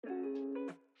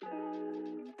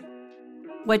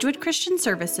Wedgwood Christian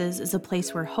Services is a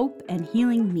place where hope and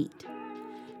healing meet.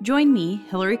 Join me,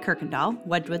 Hillary Kirkendall,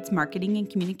 Wedgwood's Marketing and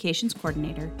Communications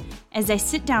Coordinator, as I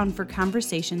sit down for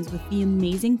conversations with the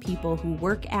amazing people who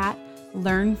work at,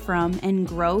 learn from, and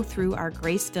grow through our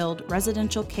grace-filled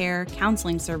residential care,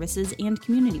 counseling services, and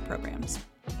community programs.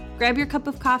 Grab your cup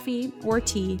of coffee or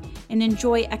tea and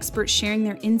enjoy experts sharing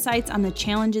their insights on the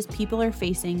challenges people are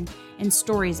facing and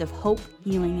stories of hope,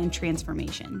 healing, and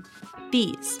transformation.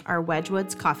 These are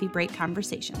Wedgwood's Coffee Break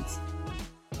Conversations.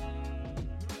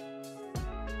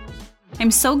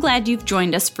 I'm so glad you've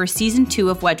joined us for Season 2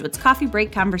 of Wedgwood's Coffee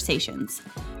Break Conversations.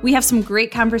 We have some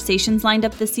great conversations lined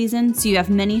up this season, so you have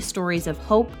many stories of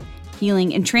hope,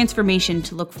 healing, and transformation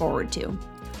to look forward to.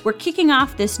 We're kicking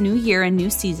off this new year and new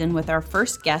season with our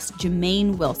first guest,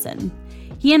 Jermaine Wilson.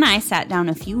 He and I sat down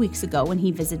a few weeks ago when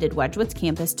he visited Wedgwood's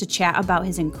campus to chat about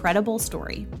his incredible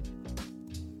story.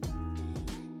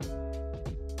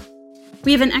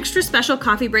 We have an extra special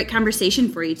coffee break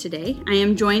conversation for you today. I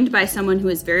am joined by someone who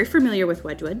is very familiar with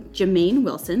Wedgwood, Jermaine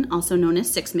Wilson, also known as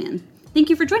Six Man. Thank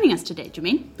you for joining us today,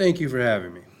 Jermaine. Thank you for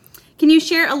having me. Can you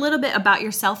share a little bit about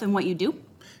yourself and what you do?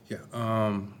 Yeah,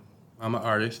 I'm an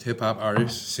artist, hip-hop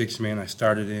artist, Six Man. I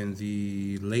started in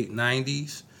the late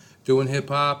 90s doing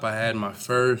hip-hop. I had my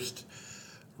first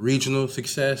regional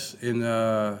success in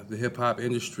the hip-hop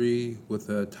industry with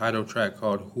a title track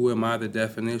called Who Am I, The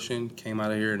Definition. Came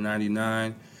out of here in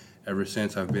 99. Ever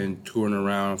since, I've been touring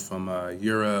around from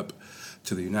Europe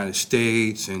to the United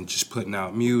States and just putting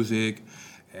out music.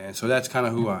 And so that's kind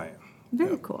of who I am.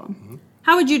 Very cool. Mm-hmm.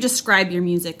 How would you describe your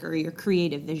music or your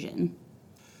creative vision?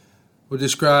 I would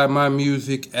describe my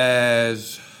music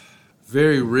as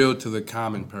very real to the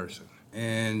common person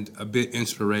and a bit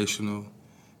inspirational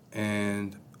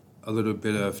and a little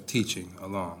bit of teaching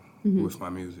along with my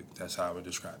music. That's how I would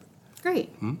describe it. Great.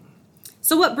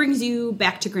 So what brings you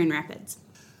back to Grand Rapids?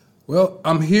 Well,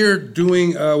 I'm here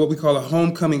doing what we call a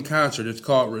homecoming concert. It's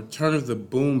called Return of the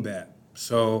Boom Bap.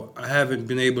 So I haven't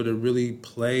been able to really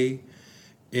play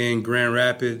in Grand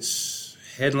Rapids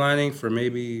headlining for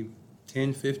maybe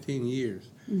 10, 15 years.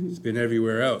 It's been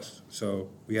everywhere else. So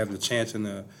we have the chance and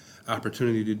the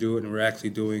opportunity to do it, and we're actually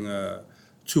doing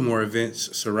 2 more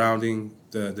events surrounding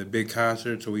the big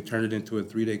concert. So we turned it into a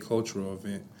 3-day cultural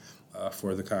event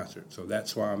for the concert. So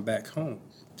that's why I'm back home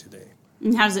today.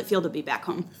 And how does it feel to be back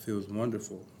home? It feels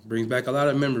wonderful. Brings back a lot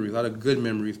of memories, a lot of good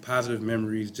memories, positive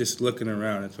memories, just looking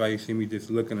around. That's why you see me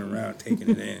just looking around, taking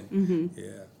it in.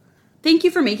 Yeah. Thank you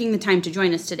for making the time to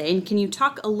join us today. And can you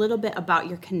talk a little bit about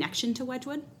your connection to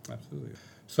Wedgwood? Absolutely.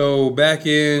 So back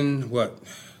in,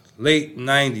 late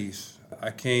 90s,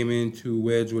 I came into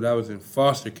Wedgwood. I was in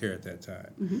foster care at that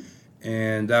time.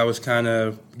 And I was kind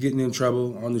of getting in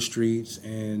trouble on the streets.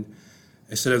 And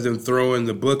instead of them throwing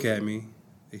the book at me,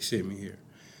 they sent me here.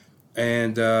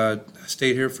 And I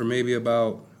stayed here for maybe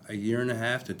about a year and a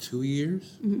half to 2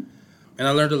 years. And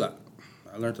I learned a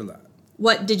lot.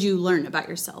 What did you learn about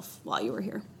yourself while you were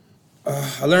here?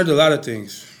 I learned a lot of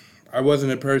things. I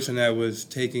wasn't a person that was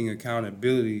taking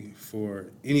accountability for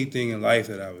anything in life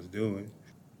that I was doing,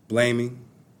 blaming,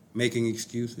 making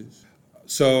excuses.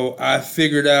 So I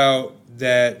figured out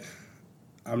that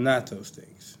I'm not those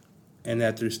things and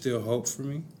that there's still hope for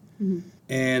me.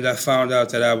 And I found out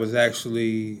that I was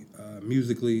actually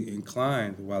musically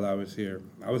inclined while I was here.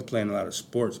 I was playing a lot of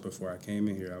sports before I came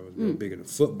in here. I was real big into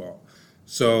football.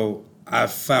 So I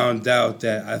found out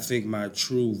that I think my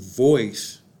true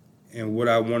voice and what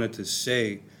I wanted to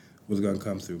say was going to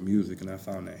come through music, and I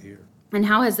found that here. And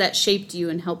how has that shaped you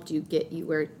and helped you get you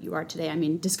where you are today? I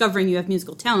mean, discovering you have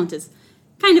musical talent is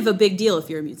kind of a big deal if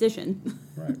you're a musician.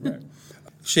 Right.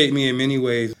 Shaped me in many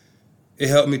ways. It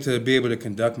helped me to be able to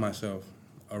conduct myself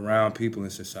around people in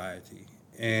society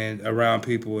and around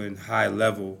people in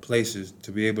high-level places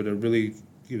to be able to really,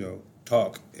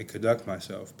 talk and conduct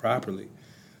myself properly.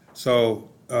 So,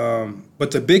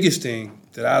 but the biggest thing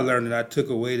that I learned and I took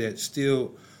away that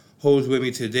still holds with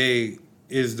me today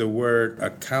is the word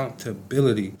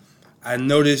accountability. I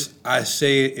notice I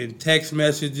say it in text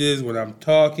messages when I'm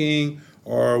talking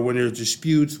or when there's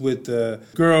disputes with a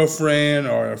girlfriend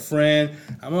or a friend.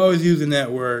 I'm always using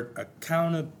that word,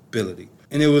 accountability.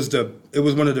 And it was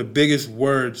one of the biggest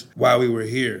words while we were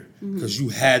here because you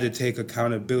had to take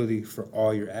accountability for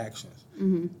all your actions,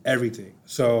 everything.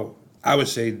 So I would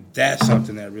say that's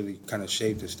something that really kind of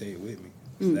shaped and stayed with me.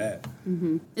 That.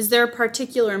 Is there a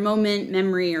particular moment,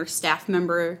 memory, or staff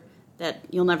member that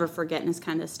you'll never forget and has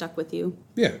kind of stuck with you?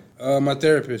 Yeah. My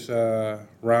therapist,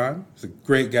 Ron, is a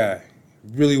great guy.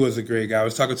 Really was a great guy. I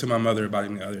was talking to my mother about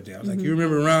him the other day. I was like, "You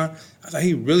remember Ron?" I was like,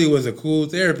 "He really was a cool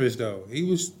therapist, though. He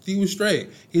was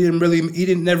straight. He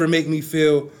didn't never make me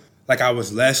feel like I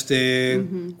was less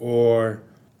than, or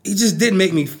he just didn't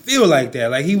make me feel like that.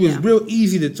 Like, he was real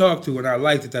easy to talk to, and I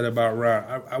liked that about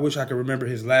Ron. I wish I could remember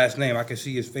his last name. I can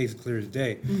see his face clear as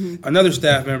day. Another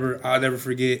staff member I'll never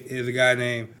forget is a guy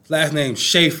named, last name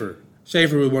Schaefer.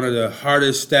 Schaefer was one of the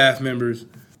hardest staff members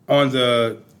on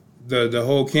the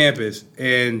whole campus.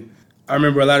 And I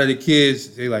remember a lot of the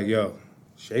kids, they like, yo,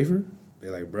 Schaefer? They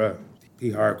like, bruh,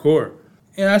 he hardcore.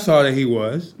 And I saw that he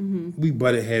was. We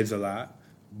butted heads a lot.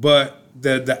 But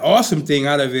the awesome thing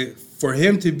out of it, for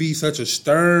him to be such a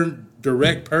stern,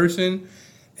 direct person,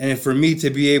 and for me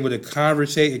to be able to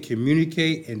conversate and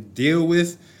communicate and deal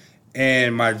with,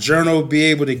 and my journal be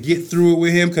able to get through it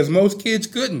with him, because most kids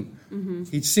couldn't.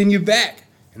 He'd send you back,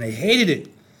 and they hated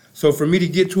it. So for me to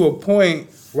get to a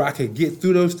point where I could get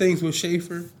through those things with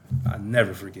Schaefer, I'll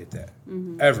never forget that,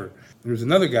 ever. There was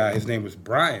another guy, his name was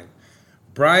Brian.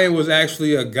 Brian was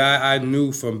actually a guy I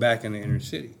knew from back in the inner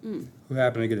city who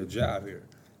happened to get a job here.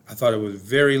 I thought it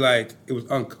was it was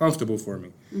uncomfortable for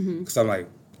me, because I'm like,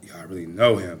 yo, I really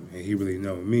know him, and he really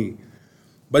know me.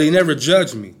 But he never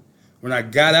judged me. When I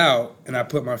got out and I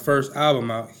put my first album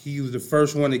out, he was the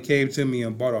first one that came to me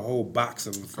and bought a whole box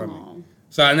of them from me.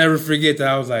 So I never forget that.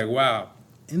 I was like, wow.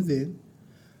 And then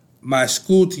my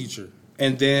school teacher,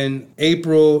 and then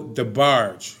April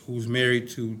DeBarge, who's married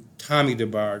to Tommy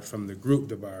DeBarge from the group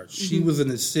DeBarge. She was an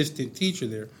assistant teacher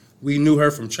there. We knew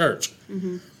her from church.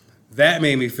 That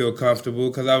made me feel comfortable,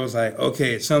 because I was like,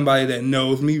 okay, it's somebody that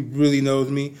knows me, really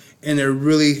knows me, and they're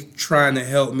really trying to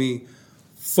help me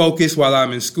focus while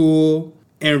I'm in school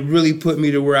and really put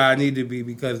me to where I need to be,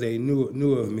 because they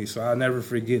knew of me. So I'll never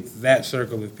forget that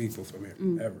circle of people from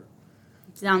here, ever.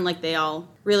 It sounded like they all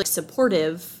really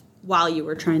supportive while you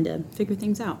were trying to figure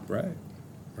things out.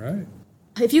 Right.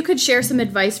 If you could share some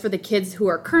advice for the kids who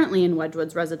are currently in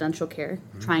Wedgwood's residential care,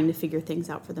 trying to figure things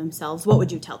out for themselves, what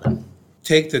would you tell them?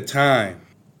 Take the time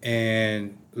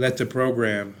and let the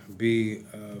program be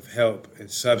of help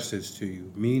and substance to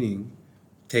you, meaning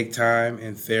take time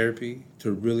in therapy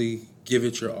to really give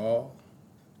it your all,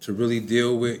 to really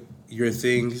deal with your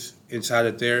things inside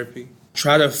of therapy.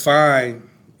 Try to find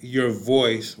your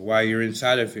voice while you're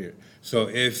inside of here. So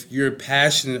if you're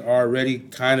passionate already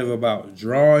kind of about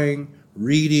drawing,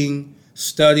 reading,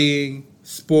 studying,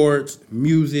 sports,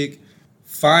 music,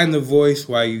 find the voice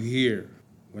while you're here.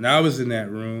 When I was in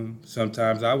that room,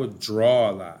 sometimes I would draw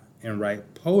a lot and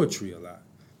write poetry a lot.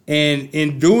 And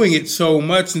in doing it so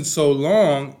much and so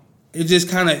long, it just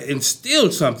kind of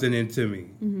instilled something into me.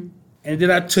 And then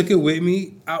I took it with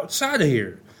me outside of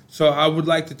here. So I would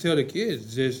like to tell the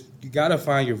kids, just, you got to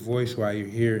find your voice while you're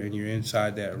here and you're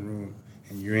inside that room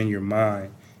and you're in your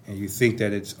mind and you think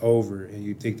that it's over and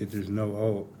you think that there's no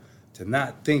hope. To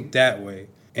not think that way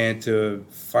and to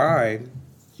find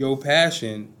your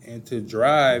passion and to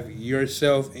drive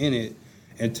yourself in it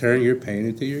and turn your pain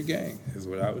into your gain, is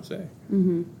what I would say.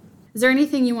 Is there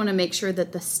anything you want to make sure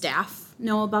that the staff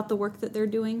know about the work that they're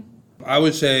doing? I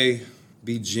would say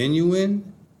be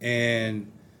genuine,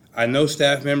 and I know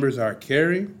staff members are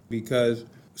caring, because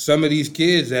some of these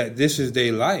kids, that this is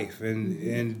their life,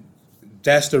 and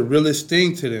that's the realest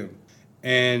thing to them.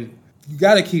 And you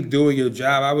got to keep doing your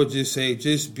job. I would just say,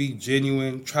 just be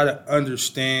genuine, try to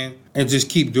understand, and just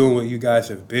keep doing what you guys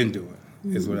have been doing,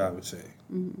 is what I would say.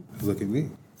 Look at me.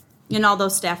 And all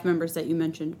those staff members that you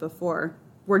mentioned before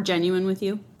were genuine with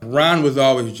you? Ron was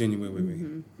always genuine with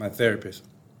me, my therapist,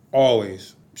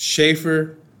 always.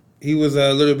 Schaefer, he was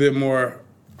a little bit more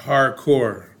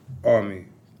hardcore on me,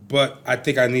 but I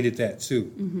think I needed that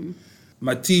too.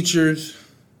 My teachers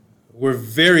were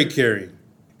very caring.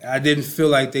 I didn't feel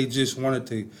like they just wanted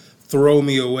to throw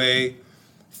me away,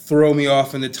 throw me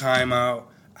off in the timeout.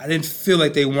 I didn't feel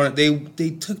like they wanted, they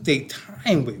took their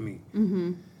time with me.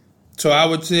 So I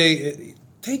would say,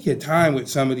 take your time with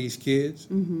some of these kids,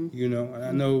 you know, and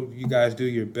I know you guys do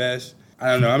your best.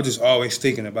 I don't know, I'm just always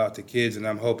thinking about the kids, and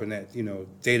I'm hoping that, you know,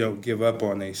 they don't give up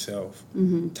on themselves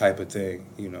type of thing,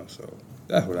 you know, so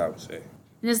that's what I would say.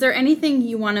 And is there anything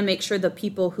you want to make sure the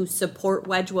people who support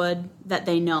Wedgwood, that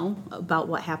they know about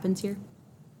what happens here?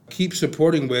 Keep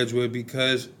supporting Wedgwood,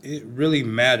 because it really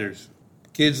matters.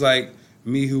 Kids like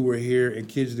me who were here and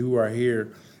kids who are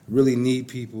here really need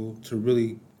people to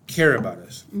really care about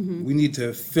us. We need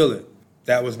to feel it.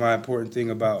 That was my important thing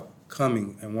about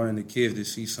coming and wanting the kids to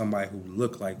see somebody who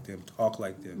looked like them, talked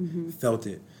like them, felt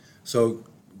it. So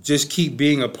just keep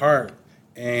being a part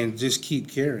and just keep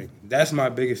caring. That's my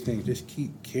biggest thing. Just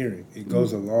keep caring. It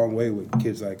goes a long way with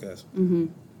kids like us.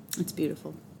 It's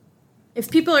beautiful. If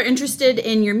people are interested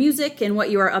in your music and what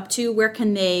you are up to, where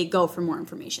can they go for more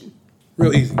information?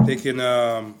 Real easy. They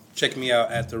can Check me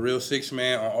out at The Real Six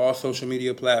Man on all social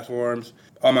media platforms.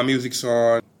 All my music's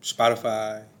on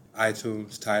Spotify,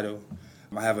 iTunes, Tidal.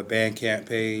 I have a Bandcamp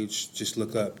page. Just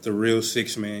look up The Real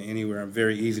Six Man anywhere. I'm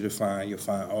very easy to find. You'll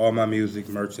find all my music,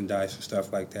 merchandise, and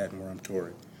stuff like that, and where I'm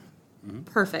touring. Mm-hmm.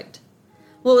 Perfect.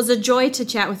 Well, it was a joy to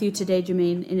chat with you today,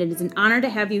 Jermaine, and it is an honor to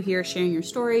have you here sharing your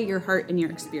story, your heart, and your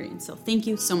experience. So thank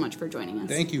you so much for joining us.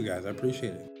 Thank you, guys. I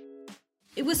appreciate it.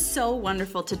 It was so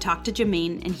wonderful to talk to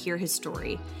Jermaine and hear his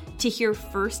story, to hear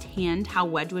firsthand how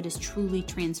Wedgwood is truly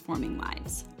transforming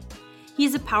lives. He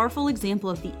is a powerful example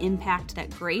of the impact that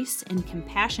grace and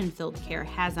compassion-filled care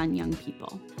has on young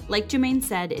people. Like Jermaine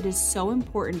said, it is so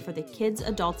important for the kids,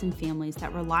 adults, and families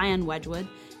that rely on Wedgwood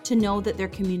to know that their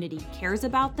community cares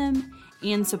about them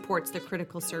and supports the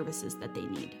critical services that they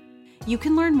need. You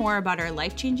can learn more about our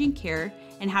life-changing care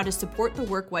and how to support the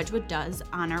work Wedgwood does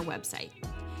on our website.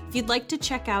 If you'd like to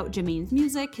check out Jermaine's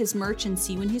music, his merch, and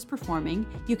see when he's performing,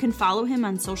 you can follow him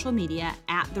on social media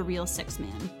at The Real Six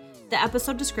Man. The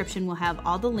episode description will have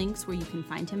all the links where you can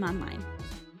find him online.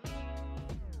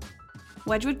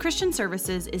 Wedgwood Christian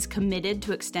Services is committed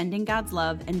to extending God's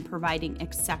love and providing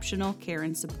exceptional care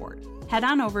and support. Head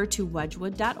on over to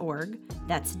wedgwood.org,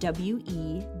 that's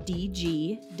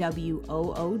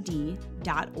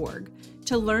WEDGWOOD.org,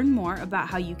 to learn more about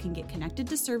how you can get connected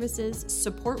to services,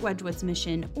 support Wedgwood's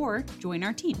mission, or join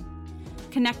our team.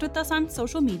 Connect with us on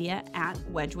social media at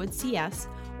WedgwoodCS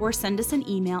or send us an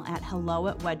email at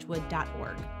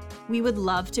hello@wedgwood.org. We would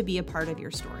love to be a part of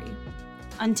your story.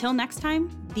 Until next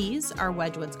time, these are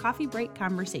Wedgwood's Coffee Break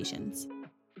Conversations.